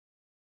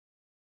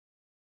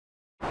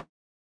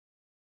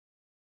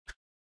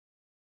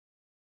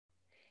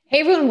Hey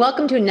everyone,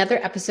 welcome to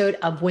another episode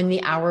of Win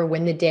the Hour,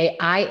 Win the Day.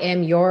 I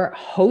am your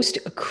host,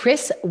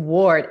 Chris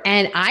Ward,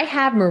 and I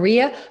have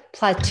Maria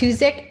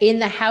Platusic in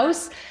the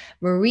house.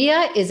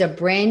 Maria is a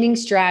branding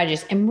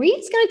strategist, and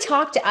Maria's going to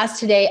talk to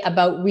us today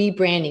about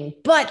rebranding.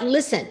 But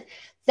listen,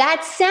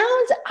 that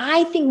sounds,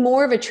 I think,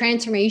 more of a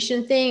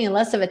transformation thing and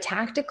less of a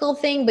tactical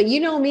thing. But you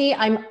know me,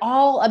 I'm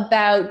all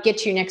about get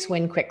to your next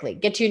win quickly,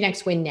 get to your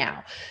next win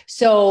now.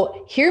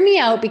 So hear me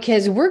out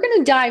because we're going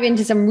to dive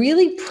into some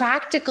really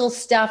practical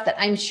stuff that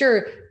I'm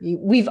sure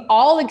we've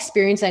all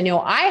experienced. I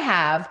know I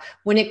have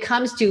when it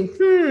comes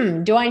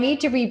to, do I need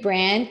to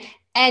rebrand?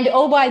 And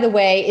oh, by the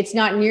way, it's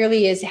not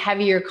nearly as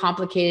heavy or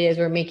complicated as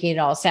we're making it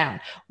all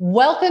sound.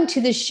 Welcome to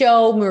the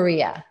show,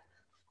 Maria.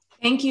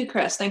 Thank you,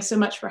 Chris. Thanks so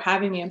much for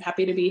having me. I'm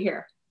happy to be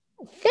here.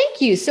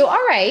 Thank you. So,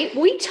 all right,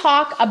 we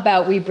talk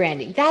about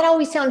rebranding. That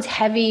always sounds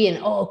heavy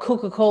and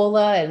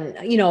Coca-Cola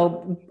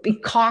and,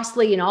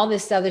 costly and all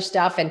this other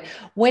stuff. And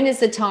when is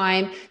the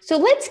time? So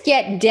let's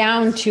get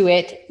down to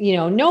it,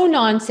 no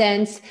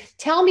nonsense.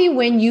 Tell me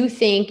when you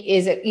think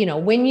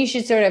when you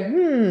should sort of,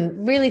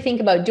 really think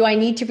about, do I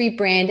need to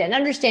rebrand, and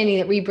understanding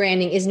that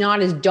rebranding is not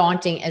as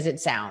daunting as it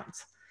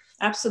sounds.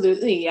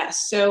 Absolutely,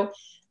 yes. So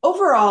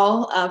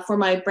overall, for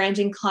my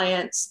branding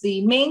clients,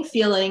 the main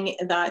feeling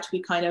that we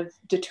kind of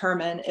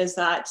determine is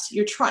that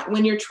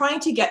when you're trying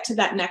to get to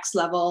that next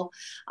level,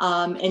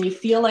 and you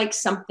feel like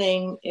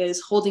something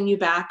is holding you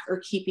back or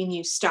keeping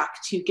you stuck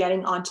to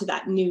getting onto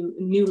that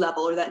new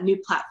level or that new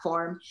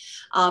platform.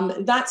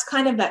 That's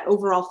kind of that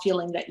overall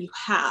feeling that you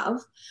have.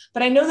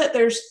 But I know that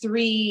there's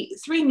three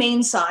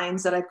main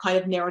signs that I've kind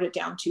of narrowed it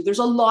down to. There's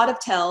a lot of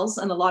tells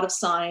and a lot of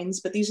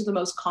signs, but these are the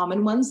most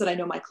common ones that I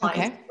know my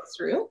clients go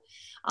through.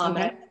 And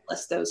I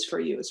list those for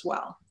you as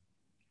well.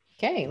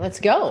 Okay, let's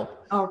go.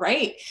 All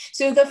right.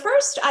 So the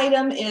first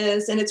item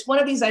is, and it's one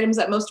of these items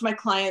that most of my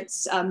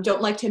clients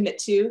don't like to admit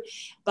to,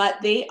 but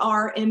they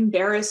are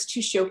embarrassed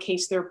to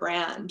showcase their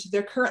brand.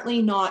 They're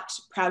currently not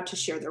proud to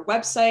share their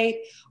website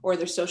or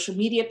their social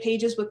media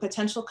pages with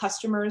potential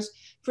customers,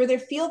 for they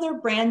feel their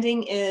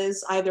branding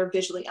is either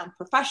visually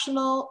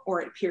unprofessional,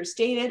 or it appears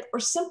dated, or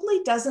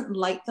simply doesn't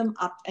light them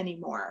up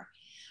anymore.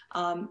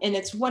 And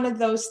it's one of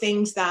those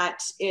things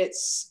that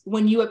it's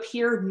when you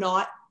appear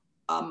not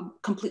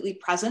completely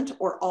present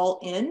or all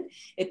in,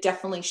 it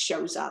definitely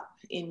shows up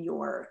in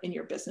your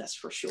business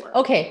for sure.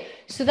 Okay.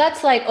 So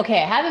that's like,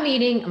 okay, I have a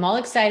meeting. I'm all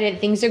excited.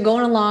 Things are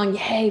going along.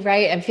 Yay,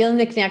 right? I'm feeling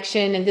the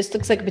connection and this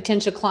looks like a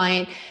potential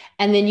client.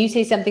 And then you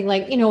say something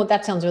like,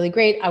 that sounds really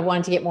great. I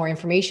wanted to get more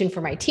information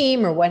for my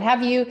team or what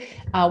have you.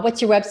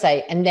 What's your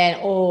website? And then,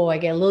 I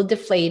get a little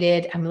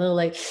deflated. I'm a little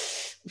like,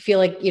 feel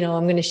like,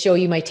 I'm going to show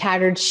you my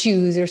tattered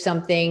shoes or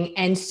something.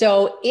 And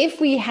so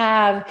if we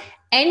have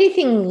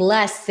anything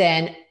less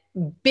than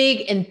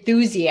big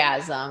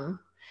enthusiasm,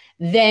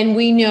 then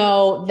we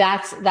know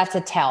that's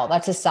a tell,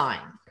 that's a sign,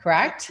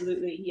 correct?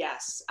 Absolutely.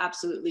 Yes,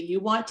 absolutely. You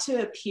want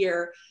to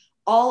appear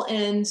all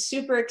in,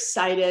 super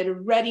excited,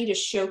 ready to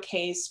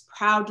showcase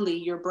proudly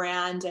your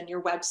brand and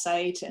your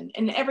website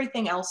and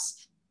everything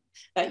else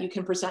that you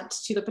can present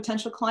to the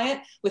potential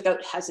client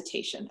without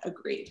hesitation.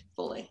 Agreed,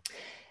 fully.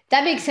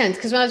 That makes sense.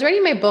 Because when I was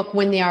writing my book,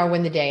 Win the Hour,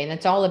 Win the Day, and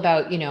it's all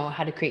about,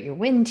 how to create your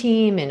win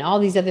team and all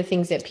these other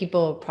things that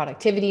people,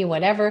 productivity,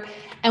 whatever.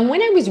 And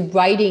when I was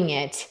writing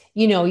it,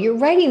 you're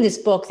writing this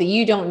book that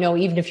you don't know,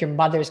 even if your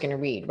mother's going to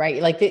read,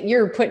 right? Like that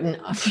you're putting,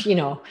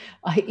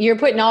 you're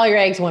putting all your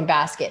eggs in one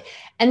basket.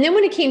 And then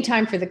when it came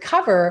time for the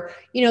cover,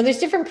 there's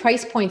different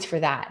price points for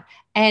that.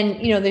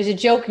 And, there's a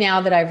joke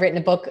now that I've written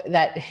a book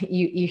that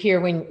you hear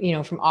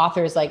when, from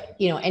authors, like,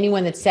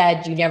 anyone that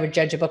said you never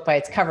judge a book by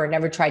its cover,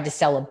 never tried to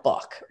sell a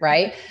book.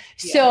 Right.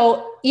 Yeah.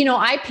 So,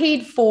 I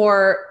paid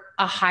for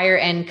a higher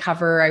end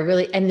cover.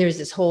 And there's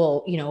this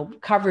whole,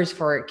 covers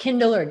for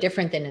Kindle are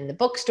different than in the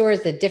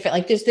bookstores,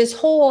 there's this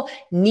whole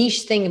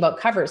niche thing about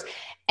covers.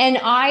 And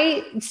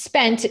I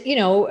spent,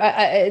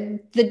 the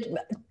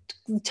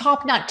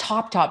not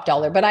top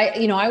dollar, but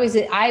I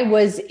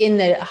was in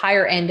the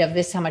higher end of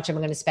this, how much I'm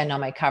going to spend on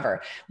my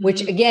cover,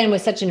 which again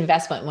was such an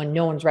investment when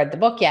no one's read the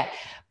book yet.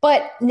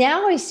 But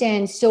now I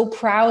stand so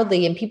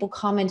proudly, and people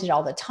commented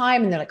all the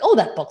time and they're like, oh,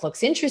 that book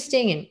looks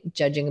interesting, and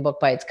judging a book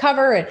by its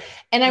cover.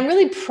 And I'm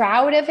really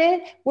proud of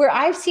it, where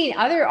I've seen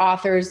other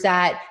authors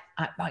that,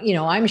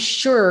 I'm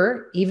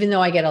sure, even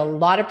though I get a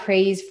lot of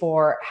praise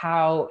for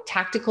how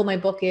tactical my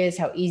book is,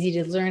 how easy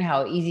to learn,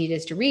 how easy it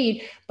is to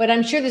read, but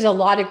I'm sure there's a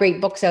lot of great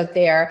books out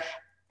there.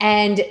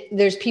 And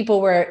there's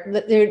people where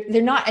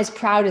they're not as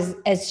proud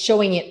as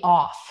showing it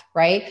off.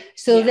 Right.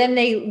 So then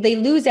they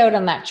lose out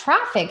on that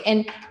traffic.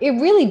 And it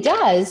really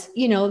does,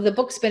 the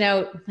book's been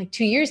out like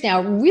 2 years now.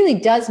 It really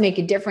does make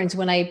a difference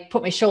when I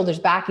put my shoulders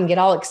back and get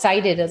all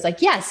excited. It's like,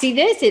 yeah, see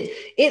this,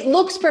 it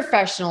looks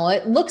professional.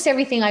 It looks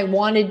everything I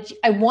wanted.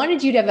 I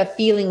wanted you to have a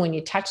feeling when you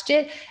touched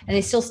it, and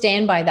I still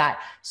stand by that.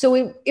 So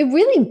it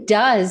really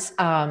does,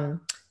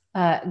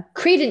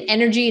 create an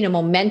energy and a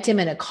momentum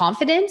and a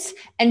confidence.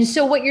 And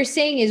so what you're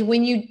saying is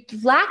when you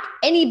lack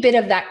any bit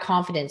of that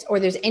confidence, or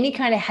there's any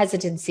kind of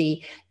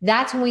hesitancy,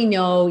 that's when we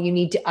know you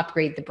need to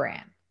upgrade the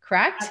brand.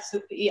 correct?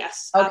 Absolutely.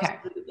 Yes, Okay.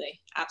 absolutely.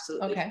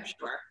 Absolutely. Okay. For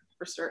sure.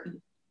 For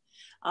certain.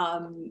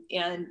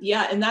 And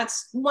yeah, and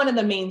that's one of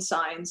the main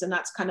signs. And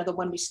that's kind of the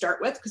one we start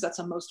with because that's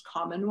a most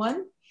common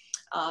one.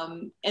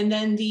 And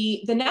then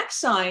the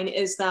next sign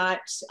is that,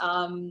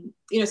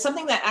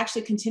 something that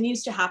actually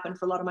continues to happen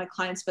for a lot of my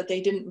clients, but they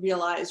didn't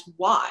realize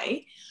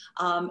why.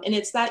 And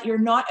it's that you're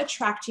not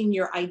attracting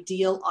your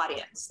ideal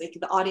audience, like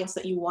the audience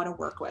that you want to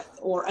work with,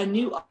 or a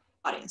new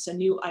audience, a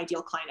new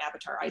ideal client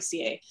avatar,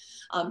 ICA.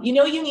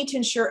 You need to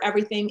ensure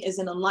everything is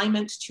in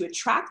alignment to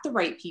attract the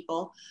right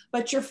people,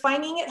 but you're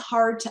finding it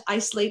hard to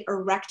isolate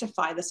or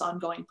rectify this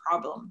ongoing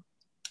problem.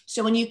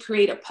 So when you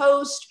create a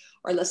post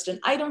or list an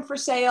item for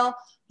sale,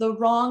 the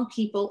wrong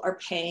people are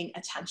paying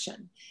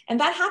attention. And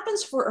that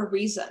happens for a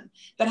reason.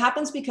 That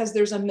happens because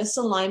there's a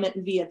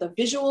misalignment via the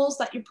visuals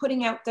that you're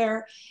putting out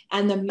there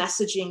and the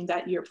messaging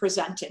that you're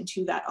presenting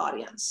to that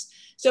audience.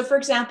 So for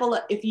example,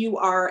 if you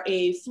are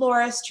a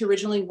florist who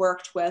originally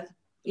worked with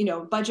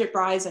budget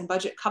brides and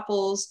budget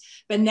couples,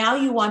 but now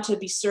you want to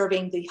be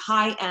serving the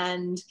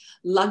high-end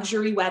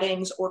luxury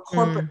weddings or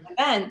corporate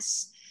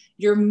events,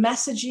 your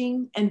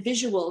messaging and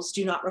visuals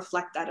do not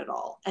reflect that at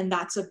all. And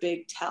that's a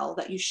big tell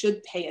that you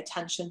should pay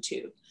attention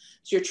to.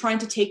 So you're trying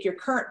to take your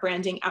current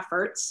branding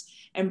efforts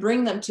and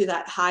bring them to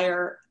that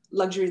higher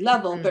luxury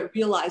level, but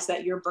realize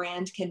that your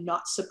brand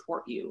cannot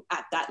support you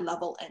at that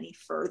level any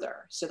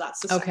further. So that's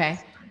the second. Okay.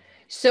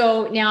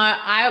 So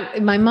now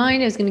my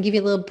mind is going to give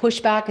you a little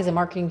pushback as a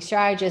marketing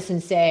strategist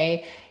and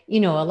say, a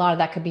lot of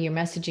that could be your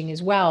messaging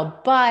as well.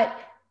 But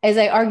as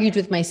I argued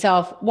with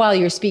myself while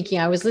you're speaking,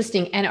 I was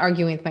listening and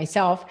arguing with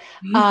myself.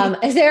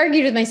 As I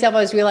argued with myself, I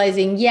was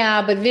realizing,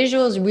 but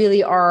visuals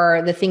really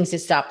are the things that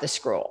stop the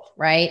scroll,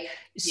 right?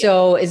 Yeah.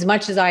 So as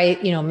much as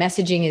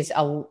messaging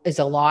is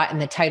a lot,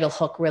 and the title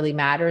hook really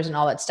matters and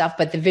all that stuff,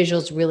 but the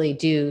visuals really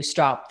do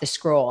stop the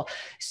scroll.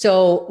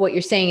 So what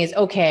you're saying is,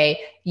 okay,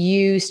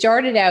 you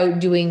started out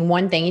doing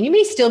one thing, and you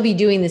may still be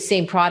doing the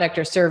same product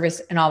or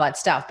service and all that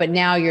stuff, but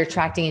now you're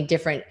attracting a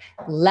different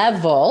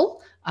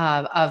level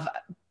of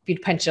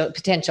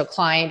potential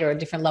client, or a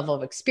different level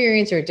of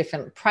experience, or a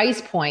different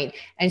price point.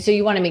 And so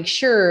you want to make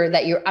sure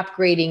that you're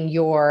upgrading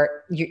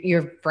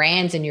your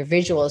brands and your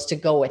visuals to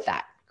go with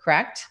that,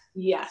 correct?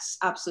 Yes,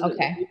 absolutely.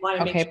 Okay. You want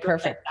to make sure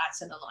perfect.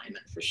 that's in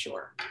alignment for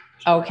sure.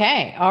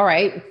 Okay. All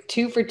right.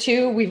 2 for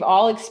 2. We've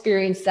all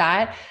experienced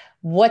that.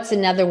 What's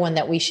another one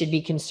that we should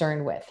be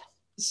concerned with?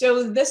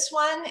 So this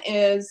one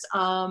is,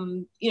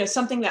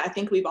 something that I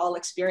think we've all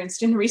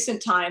experienced in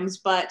recent times,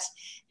 but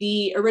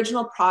the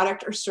original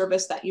product or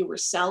service that you were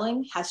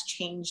selling has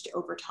changed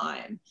over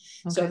time.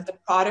 Okay. So if the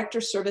product or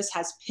service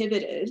has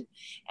pivoted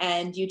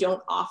and you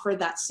don't offer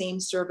that same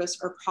service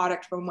or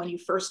product from when you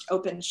first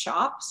opened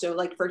shop, so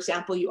like, for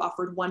example, you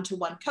offered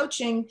one-to-one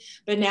coaching,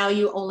 but now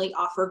you only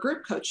offer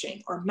group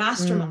coaching or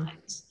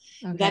masterminds.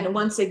 Okay. Then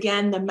once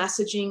again, the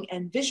messaging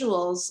and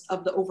visuals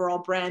of the overall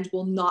brand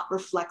will not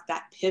reflect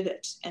that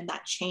pivot and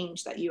that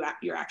change that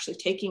you're actually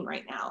taking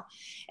right now.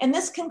 And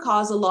this can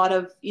cause a lot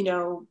of,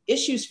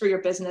 issues for your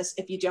business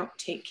if you don't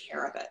take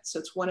care of it. So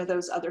it's one of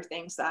those other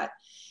things that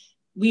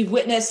we've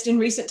witnessed in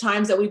recent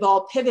times, that we've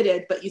all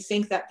pivoted, but you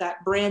think that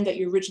that brand that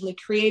you originally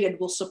created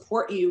will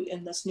support you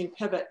in this new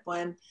pivot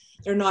when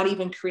they're not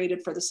even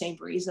created for the same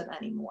reason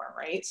anymore,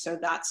 right? So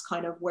that's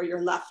kind of where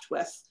you're left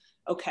with,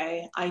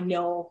 okay, I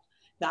know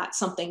that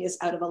something is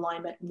out of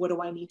alignment. What do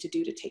I need to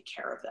do to take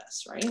care of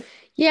this? Right?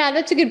 Yeah,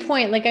 that's a good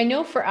point. Like, I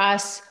know for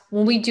us,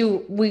 when we do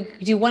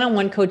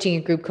one-on-one coaching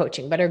and group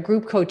coaching, but our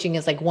group coaching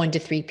is like 1 to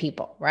 3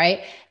 people, right?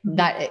 Mm-hmm.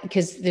 That,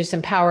 because there's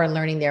some power in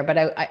learning there, but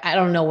I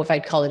don't know if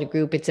I'd call it a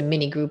group. It's a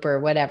mini group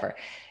or whatever.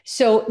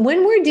 So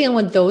when we're dealing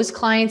with those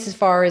clients, as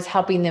far as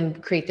helping them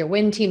create their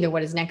win team, their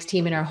what is next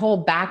team, and our whole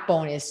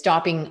backbone is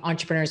stopping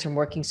entrepreneurs from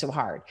working so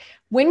hard.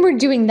 When we're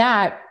doing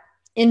that,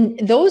 and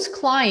those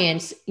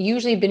clients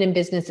usually have been in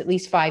business at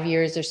least 5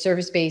 years, they're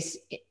service-based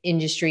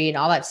industry and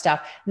all that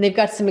stuff, and they've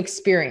got some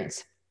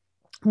experience.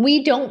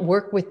 We don't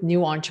work with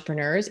new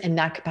entrepreneurs in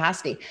that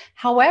capacity.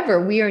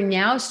 However, we are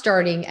now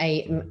starting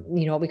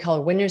what we call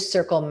a Winner's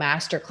Circle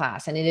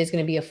Masterclass, and it is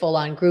going to be a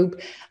full-on group.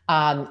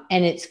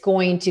 And it's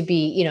going to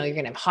be, you're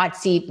going to have hot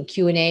seat and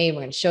Q&A. We're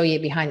going to show you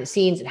behind the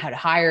scenes and how to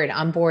hire and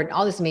onboard and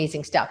all this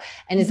amazing stuff.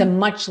 And it's a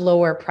much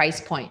lower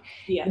price point.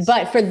 Yes.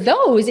 But for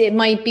those, it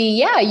might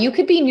be, you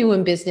could be new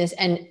in business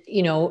and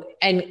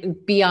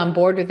be on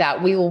board with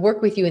that. We will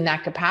work with you in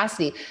that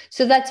capacity.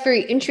 So that's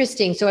very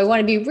interesting. So I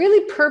want to be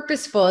really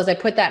purposeful as I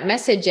put that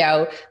message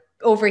out.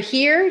 Over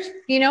here,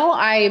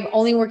 I'm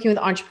only working with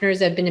entrepreneurs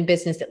that have been in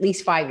business at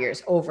least 5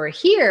 years. Over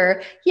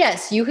here,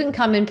 yes, you can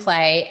come and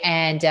play,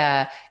 and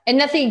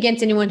nothing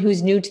against anyone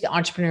who's new to the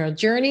entrepreneurial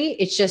journey.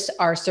 It's just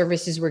our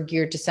services were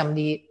geared to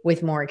somebody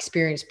with more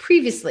experience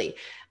previously.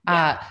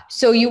 Yeah.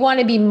 So you want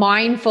to be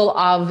mindful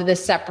of the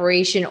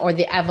separation or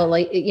the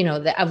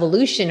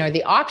evolution or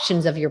the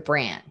options of your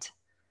brand.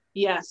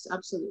 Yes,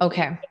 absolutely.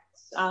 Okay.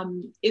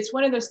 It's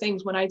one of those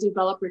things when I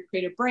develop or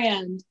create a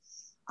brand.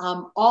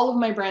 All of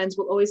my brands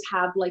will always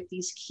have like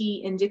these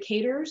key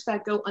indicators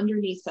that go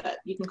underneath it.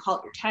 You can call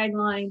it your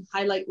tagline,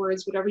 highlight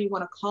words, whatever you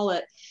want to call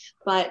it.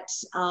 But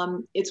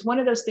it's one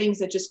of those things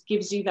that just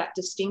gives you that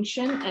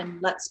distinction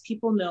and lets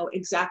people know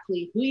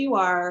exactly who you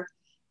are,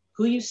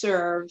 who you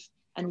serve,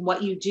 and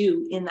what you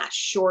do in that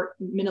short,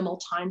 minimal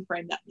time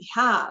frame that we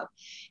have.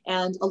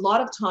 And a lot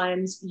of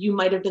times you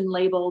might have been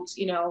labeled,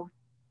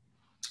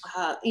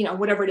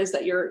 whatever it is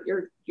that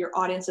your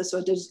audience is. So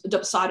a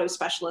Dopsado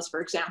specialist,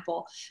 for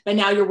example, but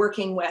now you're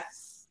working with,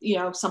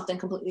 something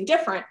completely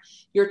different.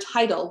 Your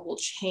title will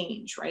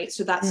change, right?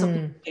 So that's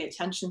something to pay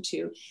attention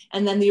to.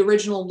 And then the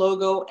original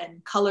logo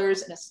and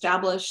colors and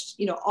established,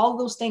 all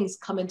those things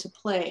come into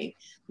play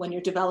when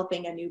you're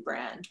developing a new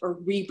brand or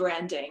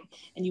rebranding,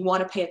 and you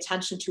want to pay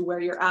attention to where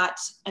you're at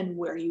and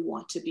where you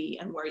want to be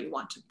and where you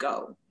want to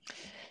go.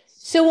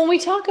 So when we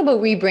talk about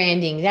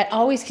rebranding, that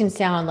always can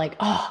sound like,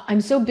 oh,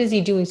 I'm so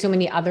busy doing so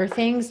many other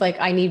things. Like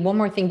I need one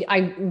more thing.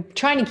 I'm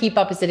trying to keep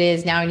up as it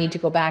is. Now I need to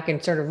go back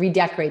and sort of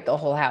redecorate the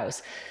whole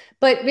house.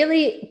 But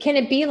really, can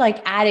it be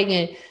like adding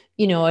a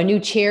new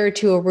chair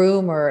to a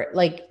room, or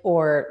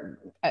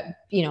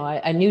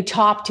a new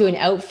top to an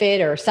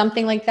outfit or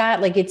something like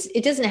that? Like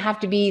it doesn't have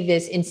to be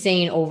this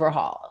insane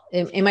overhaul.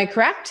 Am I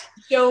correct?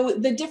 So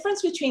the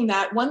difference between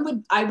that,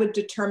 I would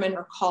determine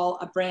or call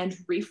a brand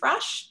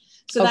refresh.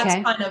 So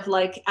that's kind of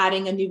like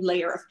adding a new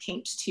layer of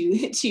paint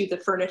to the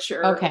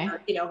furniture, or,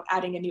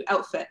 adding a new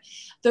outfit.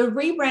 The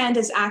rebrand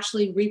is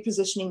actually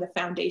repositioning the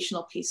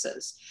foundational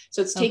pieces.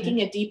 So it's taking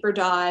a deeper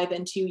dive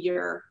into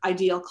your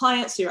ideal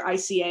clients, so your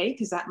ICA,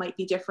 because that might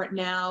be different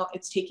now.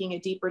 It's taking a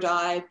deeper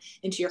dive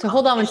into your. So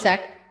hold on one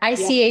sec.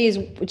 ICA is,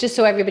 just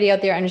so everybody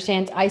out there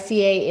understands,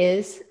 ICA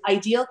is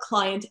ideal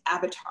client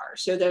avatar.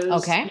 So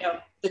those,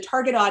 the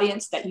target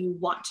audience that you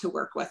want to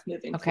work with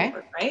moving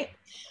forward, right?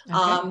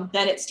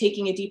 Then it's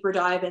taking a deeper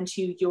dive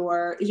into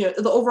your,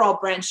 the overall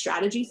brand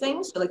strategy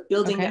things, so like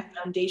building that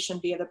foundation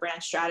via the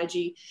brand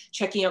strategy,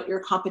 checking out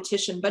your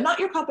competition, but not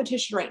your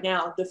competition right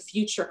now, the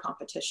future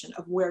competition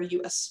of where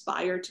you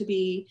aspire to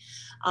be.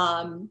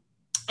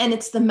 And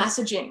it's the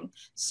messaging.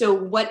 So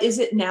what is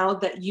it now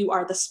that you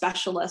are the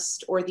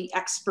specialist or the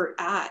expert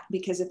at?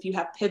 Because if you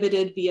have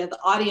pivoted via the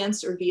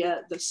audience or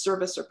via the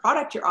service or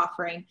product you're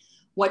offering,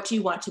 what do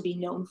you want to be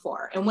known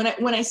for? And when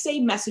I say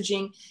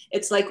messaging,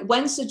 it's like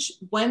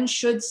when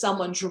should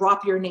someone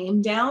drop your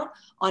name down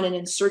on an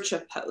in search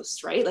of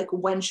post, right? Like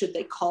when should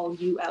they call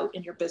you out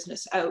and your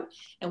business out?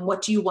 And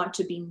what do you want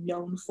to be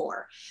known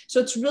for?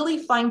 So it's really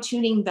fine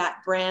tuning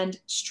that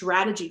brand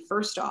strategy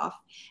first off,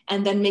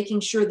 and then making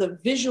sure the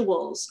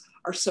visuals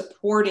are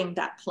supporting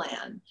that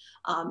plan.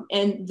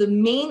 And the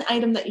main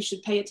item that you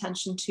should pay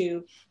attention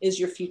to is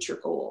your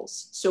future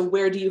goals. So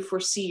where do you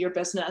foresee your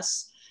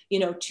business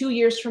 2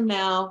 years from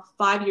now,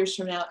 5 years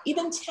from now,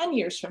 even 10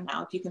 years from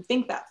now, if you can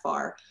think that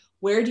far?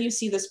 Where do you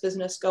see this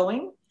business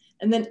going?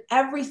 And then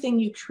everything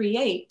you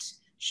create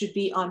should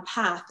be on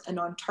path and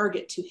on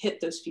target to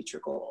hit those future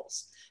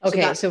goals.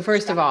 Okay. So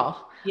first of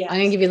all, I'm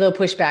going to give you a little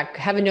pushback.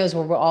 Heaven knows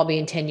where we'll all be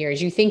in 10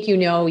 years. You think,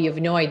 you have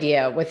no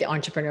idea what the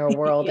entrepreneurial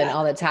world and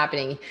all that's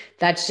happening.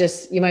 That's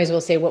just, you might as well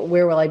say,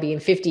 where will I be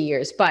in 50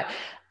 years? But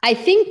I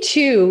think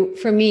too,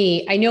 for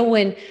me, I know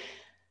when,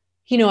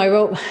 I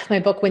wrote my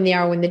book, When the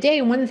Hour, When the Day.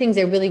 And one of the things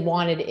I really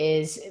wanted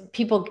is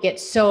people get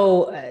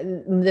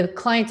the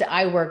clients that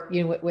I work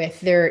with,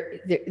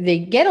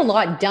 they get a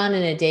lot done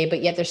in a day,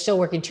 but yet they're still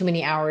working too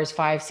many hours,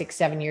 5, 6,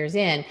 7 years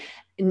in.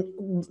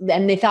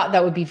 And they thought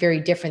that would be very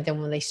different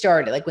than when they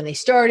started. Like when they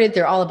started,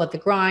 they're all about the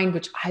grind,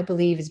 which I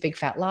believe is a big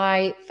fat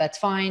lie. That's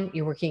fine.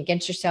 You're working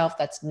against yourself.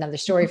 That's another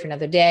story for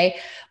another day.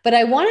 But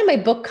I wanted my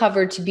book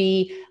cover to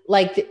be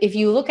like, if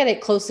you look at it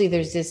closely,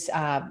 there's this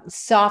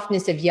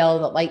softness of yellow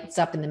that lights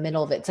up in the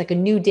middle of it. It's like a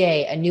new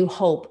day, a new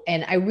hope.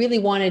 And I really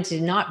wanted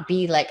to not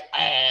be like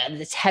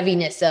this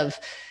heaviness of,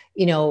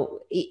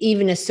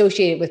 even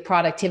associated with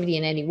productivity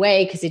in any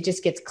way, because it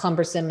just gets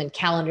cumbersome and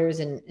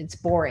calendars and it's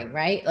boring,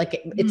 right? Like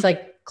it's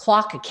like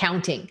clock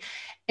accounting.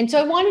 And so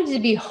I wanted it to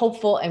be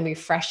hopeful and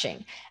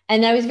refreshing.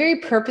 And I was very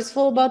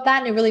purposeful about that.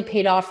 And it really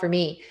paid off for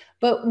me.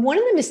 But one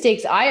of the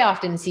mistakes I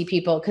often see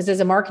people, because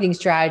as a marketing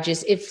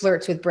strategist, it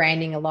flirts with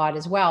branding a lot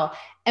as well.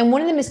 And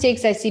one of the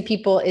mistakes I see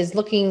people is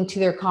looking to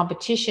their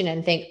competition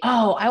and think,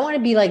 oh, I want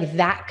to be like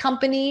that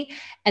company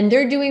and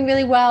they're doing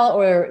really well,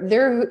 or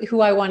they're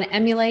who I want to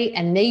emulate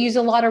and they use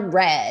a lot of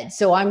red.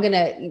 So I'm going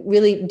to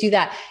really do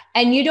that.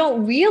 And you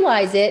don't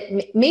realize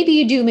it. Maybe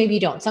you do, maybe you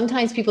don't.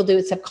 Sometimes people do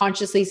it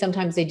subconsciously.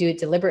 Sometimes they do it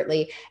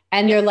deliberately.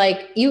 And they're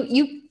like,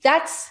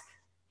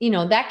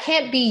 that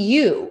can't be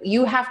you.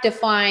 You have to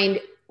find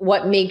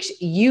what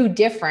makes you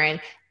different.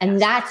 And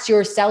that's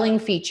your selling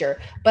feature.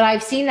 But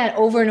I've seen that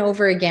over and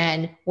over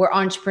again where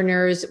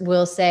entrepreneurs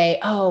will say,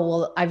 oh,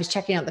 well, I was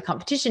checking out the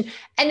competition.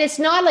 And it's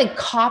not like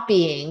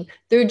copying.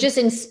 They're just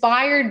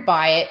inspired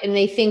by it. And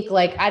they think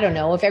like, I don't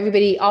know, if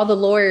all the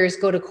lawyers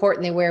go to court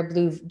and they wear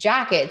blue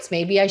jackets,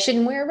 maybe I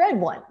shouldn't wear a red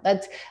one.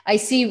 I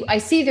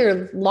see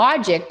their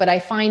logic, but I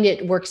find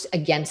it works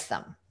against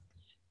them.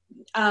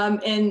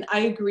 And I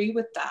agree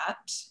with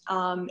that.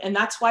 And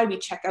that's why we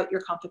check out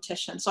your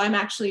competition. So I'm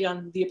actually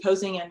on the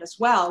opposing end as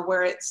well,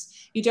 where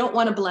it's, you don't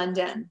want to blend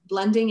in.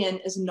 Blending in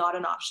is not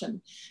an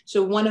option.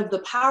 So one of the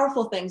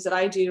powerful things that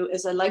I do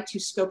is I like to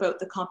scope out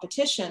the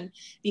competition,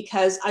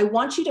 because I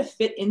want you to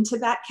fit into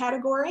that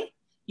category.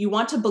 You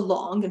want to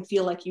belong and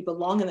feel like you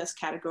belong in this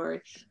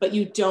category, but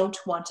you don't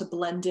want to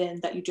blend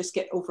in, that you just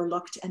get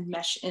overlooked and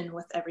mesh in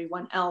with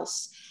everyone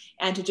else.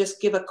 And to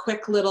just give a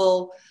quick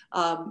little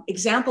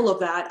example of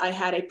that, I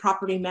had a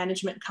property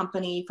management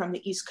company from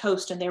the East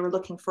Coast, and they were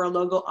looking for a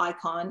logo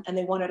icon, and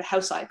they wanted a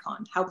house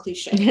icon. How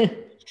cliche.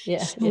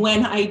 Yeah. So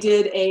when I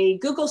did a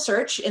Google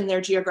search in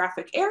their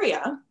geographic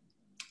area,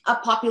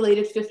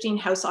 populated 15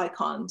 house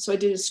icons. So I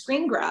did a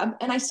screen grab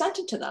and I sent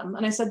it to them.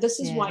 And I said, this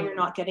is why you're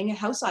not getting a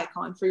house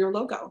icon for your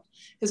logo,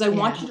 because I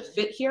want you to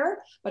fit here,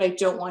 but I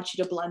don't want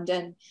you to blend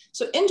in.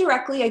 So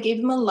indirectly, I gave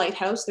them a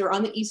lighthouse. They're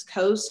on the East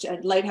Coast. A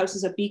lighthouse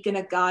is a beacon,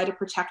 a guide, a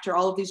protector,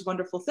 all of these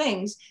wonderful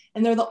things.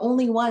 And they're the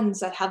only ones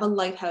that have a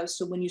lighthouse.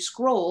 So when you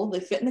scroll, they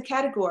fit in the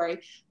category,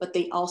 but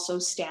they also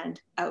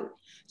stand out.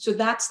 So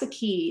that's the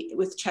key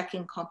with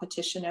checking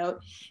competition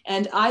out.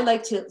 And I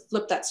like to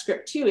flip that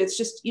script too. It's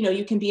just,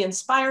 you can be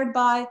inspired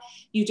by,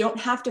 you don't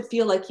have to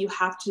feel like you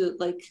have to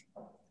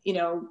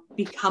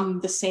become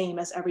the same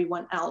as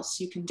everyone else.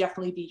 You can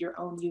definitely be your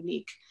own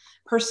unique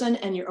person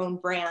and your own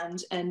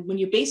brand. And when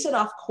you base it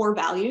off core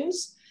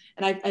values,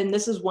 and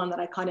this is one that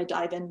I kind of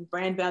dive in,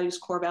 brand values,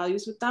 core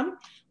values with them.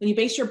 When you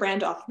base your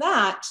brand off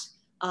that,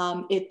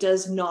 it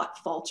does not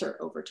falter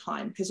over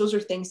time, because those are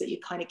things that you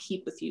kind of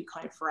keep with you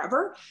kind of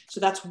forever. So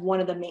that's one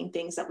of the main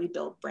things that we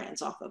build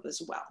brands off of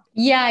as well.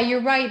 Yeah,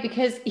 you're right.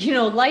 Because,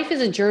 life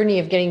is a journey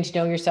of getting to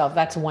know yourself.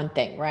 That's one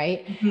thing,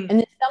 right? Mm-hmm. And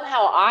then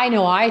somehow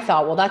I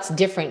thought, well, that's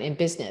different in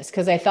business,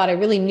 because I thought I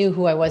really knew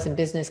who I was in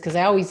business. Because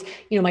I always,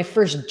 my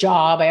first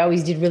job, I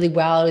always did really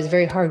well. I was a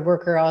very hard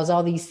worker. I was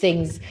all these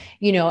things,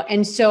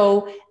 and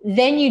so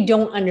then you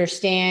don't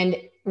understand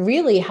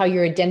really how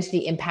your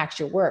identity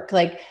impacts your work.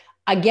 Like,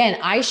 again,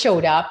 I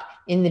showed up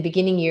in the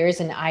beginning years,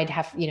 and I'd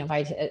have,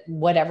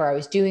 whatever I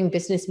was doing,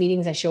 business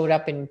meetings, I showed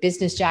up in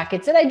business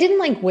jackets that I didn't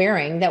like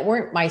wearing, that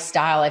weren't my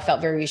style. I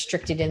felt very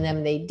restricted in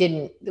them. They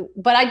didn't,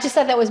 but I just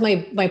thought that was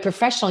my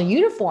professional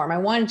uniform. I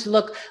wanted to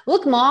look,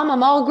 mom,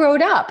 I'm all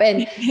grown up.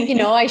 And,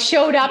 I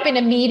showed up in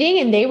a meeting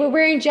and they were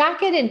wearing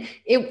jacket, and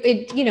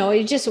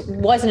it just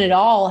wasn't at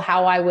all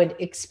how I would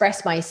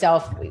express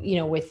myself,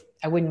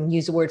 I wouldn't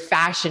use the word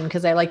fashion,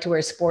 because I like to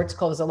wear sports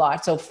clothes a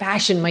lot. So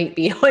fashion might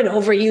be an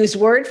overused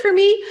word for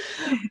me,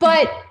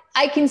 but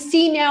I can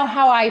see now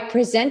how I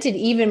presented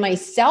even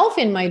myself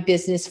in my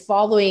business,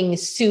 following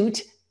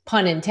suit,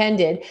 pun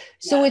intended.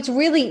 So it's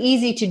really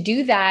easy to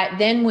do that.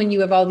 Then when you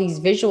have all these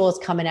visuals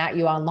coming at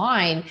you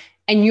online,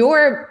 and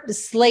your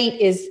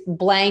slate is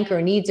blank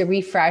or needs a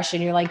refresh,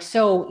 and you're like,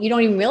 so you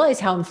don't even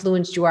realize how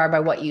influenced you are by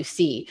what you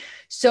see.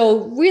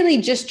 So really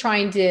just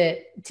trying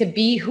to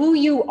be who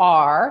you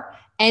are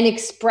and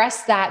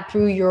express that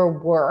through your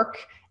work,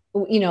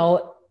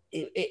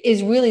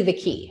 is really the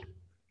key.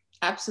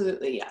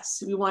 Absolutely,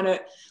 yes. We want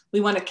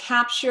to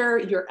capture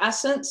your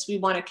essence. We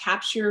want to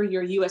capture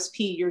your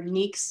USP, your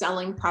unique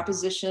selling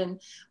proposition.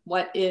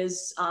 What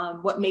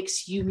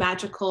makes you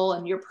magical,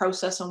 and your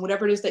process on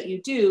whatever it is that you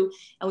do.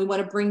 And we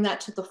want to bring that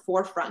to the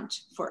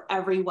forefront for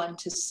everyone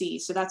to see.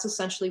 So that's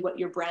essentially what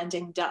your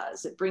branding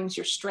does. It brings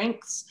your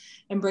strengths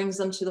and brings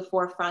them to the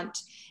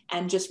forefront,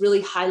 and just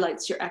really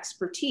highlights your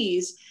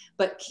expertise,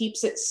 but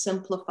keeps it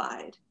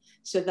simplified,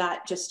 so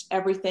that just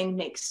everything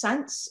makes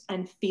sense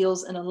and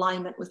feels in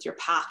alignment with your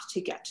path to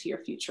get to your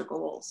future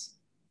goals.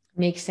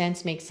 Makes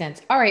sense.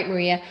 All right,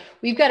 Maria,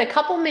 we've got a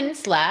couple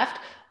minutes left.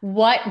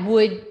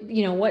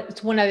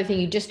 What's one other thing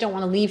you just don't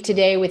want to leave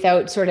today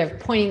without sort of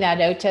pointing that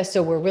out to us,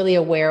 so we're really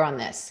aware on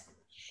this?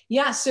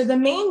 Yeah, so the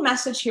main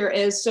message here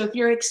is, so if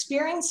you're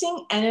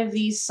experiencing any of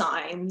these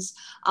signs,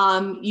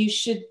 you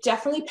should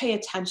definitely pay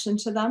attention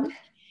to them.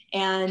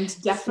 And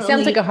definitely, it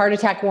sounds like a heart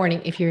attack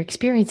warning. If you're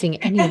experiencing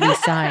any of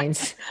these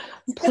signs,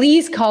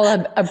 please call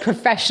a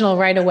professional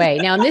right away.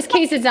 Now, in this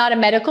case, it's not a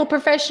medical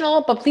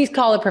professional, but please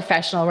call a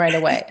professional right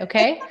away.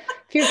 Okay.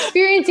 If you're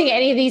experiencing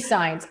any of these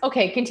signs,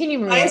 okay, continue,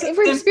 Maria. If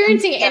we're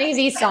experiencing any of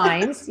these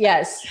signs,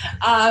 yes.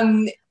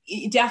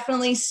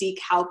 Definitely seek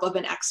help of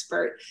an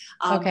expert.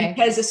 Okay.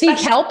 Because seek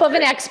help of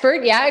an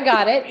expert. Yeah, I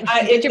got it.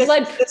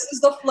 This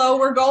is the flow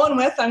we're going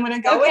with. I'm going to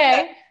go with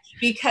it.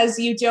 Because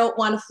you don't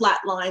want to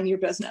flatline your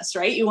business,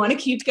 right? You want to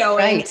keep going.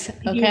 Right.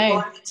 Okay. You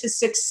want to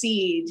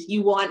succeed.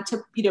 You want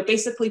to,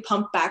 basically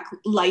pump back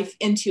life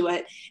into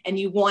it, and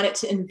you want it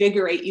to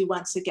invigorate you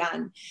once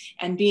again.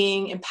 And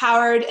being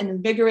empowered and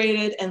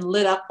invigorated and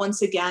lit up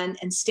once again,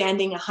 and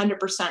standing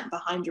 100%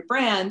 behind your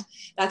brand,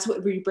 that's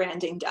what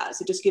rebranding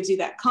does. It just gives you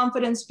that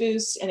confidence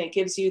boost, and it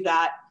gives you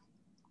that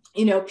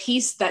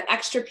piece, that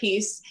extra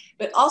piece,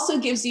 but also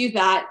gives you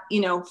that,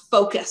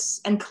 focus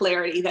and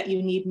clarity that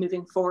you need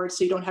moving forward.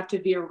 So you don't have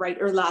to veer right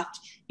or left.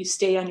 You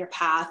stay on your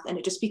path, and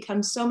it just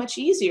becomes so much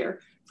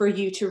easier for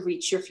you to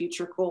reach your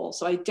future goal.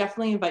 So I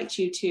definitely invite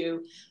you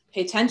to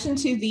Pay attention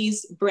to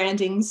these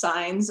branding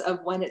signs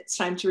of when it's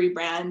time to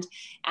rebrand,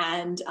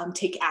 and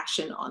take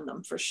action on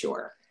them for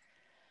sure.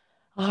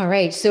 All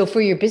right. So for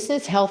your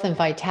business health and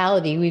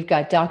vitality, we've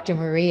got Dr.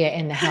 Maria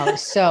in the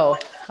house. So,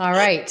 all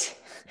right.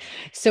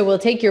 So we'll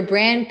take your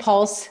brand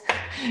pulse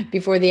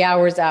before the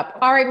hour's up.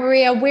 All right,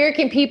 Maria, where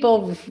can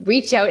people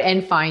reach out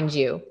and find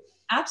you?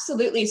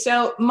 Absolutely.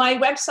 So my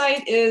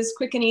website is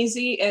quick and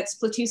easy. It's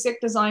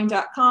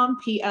platusicdesign.com,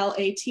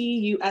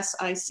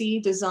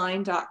 Platusic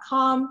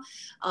design.com.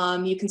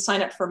 You can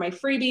sign up for my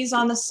freebies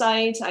on the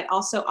site. I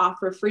also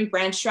offer free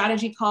brand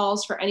strategy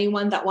calls for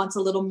anyone that wants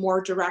a little more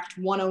direct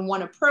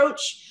one-on-one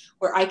approach,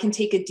 where I can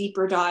take a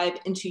deeper dive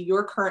into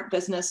your current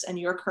business and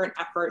your current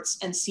efforts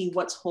and see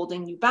what's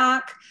holding you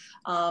back.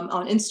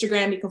 On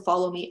Instagram, you can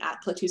follow me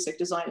at Platusic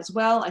Design as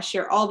well. I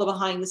share all the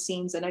behind the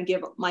scenes, and I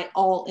give my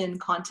all-in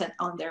content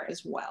on there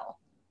as well.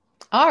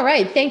 All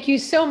right. Thank you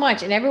so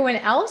much. And everyone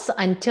else,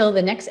 until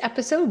the next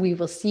episode, we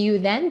will see you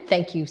then.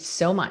 Thank you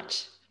so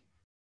much.